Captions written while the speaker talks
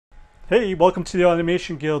Hey, welcome to the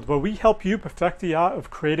Automation Guild, where we help you perfect the art of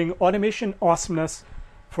creating automation awesomeness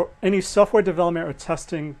for any software development or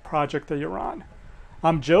testing project that you're on.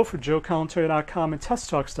 I'm Joe for joecalantoya.com and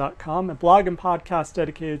testtalks.com, a blog and podcast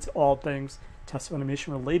dedicated to all things test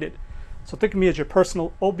automation related. So think of me as your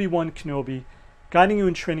personal Obi-Wan Kenobi, guiding you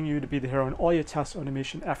and training you to be the hero in all your test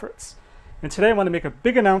automation efforts. And today I want to make a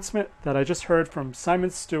big announcement that I just heard from Simon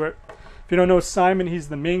Stewart. If you don't know Simon, he's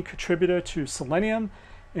the main contributor to Selenium,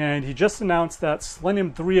 and he just announced that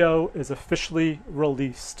Selenium 3.0 is officially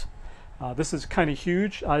released. This is kind of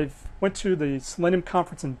huge. I went to the Selenium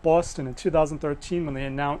conference in Boston in 2013 when they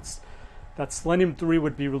announced that Selenium 3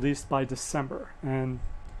 would be released by December. And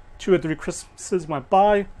 2 or 3 Christmases went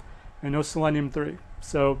by and no Selenium 3.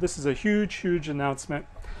 So this is a huge, huge announcement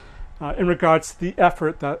in regards to the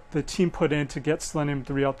effort that the team put in to get Selenium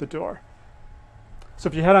 3 out the door. So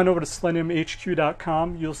if you head on over to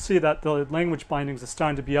seleniumhq.com, you'll see that the language bindings are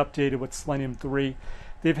starting to be updated with Selenium 3.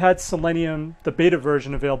 They've had Selenium, the beta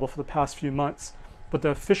version, available for the past few months, but the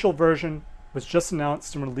official version was just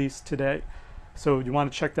announced and released today. So you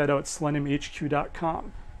want to check that out at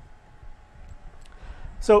seleniumhq.com.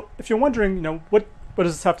 So if you're wondering, what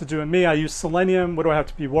does this have to do with me? I use Selenium. What do I have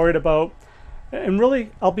to be worried about? And really,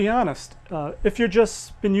 I'll be honest. If you've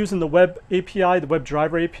just been using the web API, the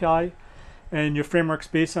WebDriver API, and your framework's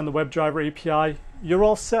based on the WebDriver API, you're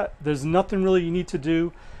all set. There's nothing really you need to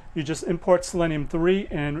do. You just import Selenium 3,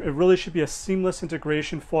 and it really should be a seamless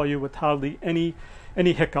integration for you with hardly any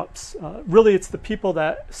hiccups. Really, it's the people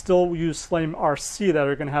that still use Selenium RC that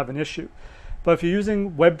are going to have an issue. But if you're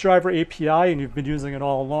using WebDriver API and you've been using it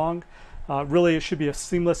all along, really it should be a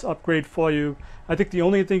seamless upgrade for you. I think the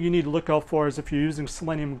only thing you need to look out for is if you're using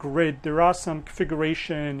Selenium Grid, there are some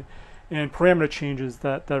configuration and parameter changes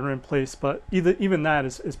that are in place, but even that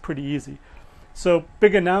is pretty easy. So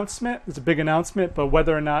big announcement, it's a big announcement, but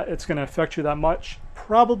whether or not it's going to affect you that much,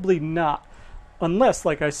 probably not. Unless,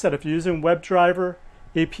 like I said, if you're using WebDriver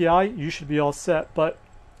API, you should be all set. But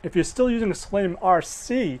if you're still using Selenium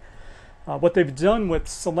RC, what they've done with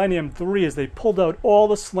Selenium 3 is they pulled out all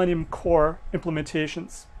the Selenium core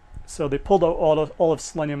implementations. So they pulled out all of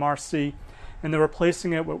Selenium RC, and they're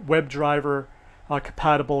replacing it with WebDriver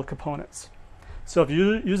compatible components. So if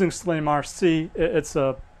you're using Selenium RC,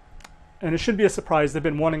 and it shouldn't be a surprise. They've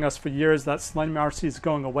been warning us for years that Selenium RC is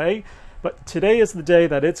going away, but today is the day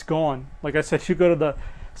that it's gone. Like I said, you go to the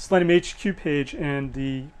Selenium HQ page and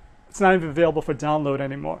it's not even available for download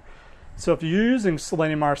anymore. So if you're using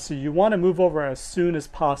Selenium RC, you want to move over as soon as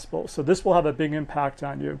possible. So this will have a big impact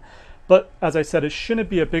on you. But as I said, it shouldn't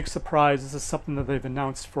be a big surprise. This is something that they've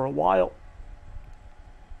announced for a while.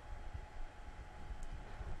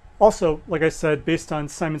 Also, like I said, based on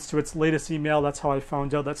Simon Stewart's latest email, that's how I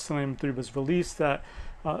found out that Selenium 3 was released, that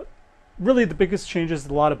really the biggest change is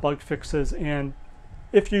a lot of bug fixes, and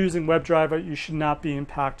if you're using WebDriver, you should not be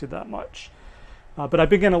impacted that much. But I've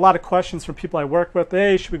been getting a lot of questions from people I work with.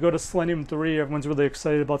 Hey, should we go to Selenium 3? Everyone's really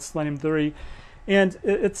excited about Selenium 3. And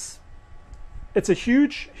it's a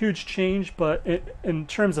huge, huge change, but in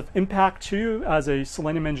terms of impact to you as a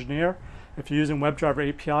Selenium engineer, if you're using WebDriver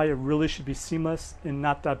API, it really should be seamless and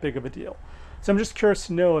not that big of a deal. So I'm just curious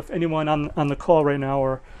to know if anyone on the call right now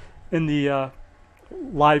or in the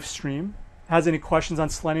live stream has any questions on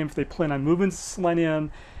Selenium, if they plan on moving to Selenium,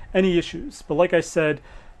 any issues. But like I said,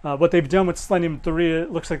 what they've done with Selenium 3,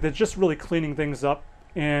 it looks like they're just really cleaning things up.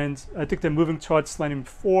 And I think they're moving towards Selenium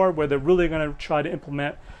 4, where they're really going to try to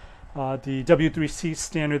implement the W3C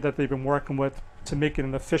standard that they've been working with to make it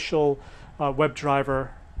an official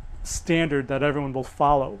WebDriver standard that everyone will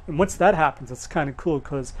follow. And once that happens, it's kind of cool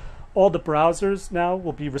because all the browsers now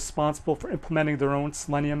will be responsible for implementing their own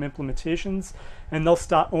Selenium implementations, and they'll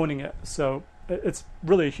start owning it. So it's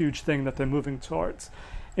really a huge thing that they're moving towards.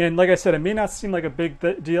 And like I said, it may not seem like a big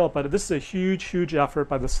deal, but this is a huge, huge effort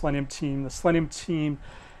by the Selenium team. The Selenium team,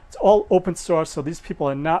 it's all open source, so these people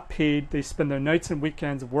are not paid. They spend their nights and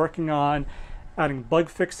weekends working on adding bug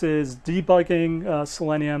fixes, debugging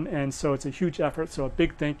Selenium, and so it's a huge effort. So a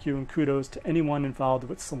big thank you and kudos to anyone involved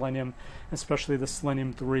with Selenium, especially the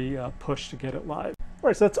Selenium 3 push to get it live. All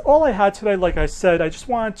right, so that's all I had today. Like I said, I just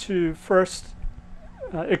wanted to first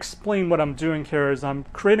explain what I'm doing here. Is I'm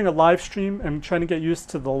creating a live stream. I'm trying to get used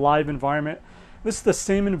to the live environment. This is the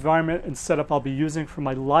same environment and setup I'll be using for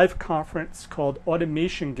my live conference called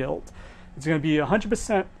Automation Guild. It's going to be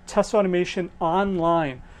 100% test automation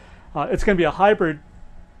online. It's going to be a hybrid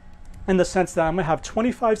in the sense that I'm going to have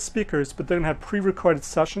 25 speakers, but they're going to have pre-recorded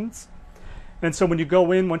sessions. And so when you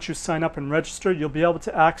go in, once you sign up and register, you'll be able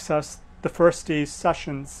to access the first day's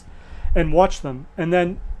sessions and watch them. And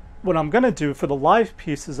then what I'm going to do for the live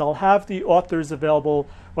piece is I'll have the authors available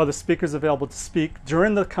or the speakers available to speak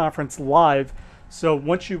during the conference live. So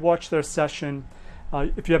once you watch their session,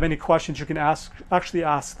 if you have any questions, you can actually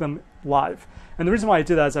ask them live. And the reason why I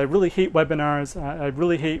do that is I really hate webinars. I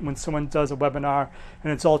really hate when someone does a webinar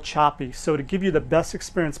and it's all choppy. So to give you the best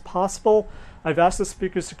experience possible, I've asked the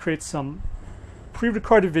speakers to create some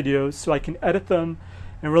pre-recorded videos so I can edit them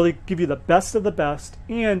and really give you the best of the best.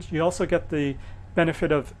 And you also get the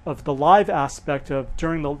benefit of the live aspect of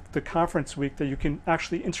during the conference week, that you can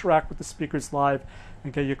actually interact with the speakers live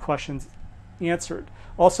and get your questions answered.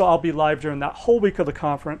 Also, I'll be live during that whole week of the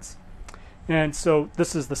conference. And so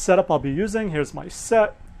this is the setup I'll be using. Here's my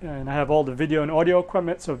set, and I have all the video and audio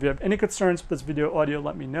equipment. So if you have any concerns with this video audio,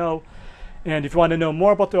 let me know. And if you want to know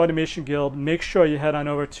more about the Automation Guild, make sure you head on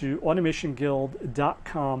over to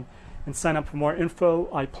automationguild.com and sign up for more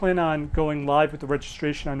info. I plan on going live with the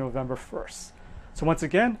registration on November 1st. So once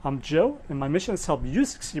again, I'm Joe, and my mission is to help you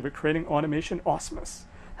succeed with creating automation awesomeness.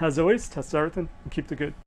 As always, test everything and keep the good.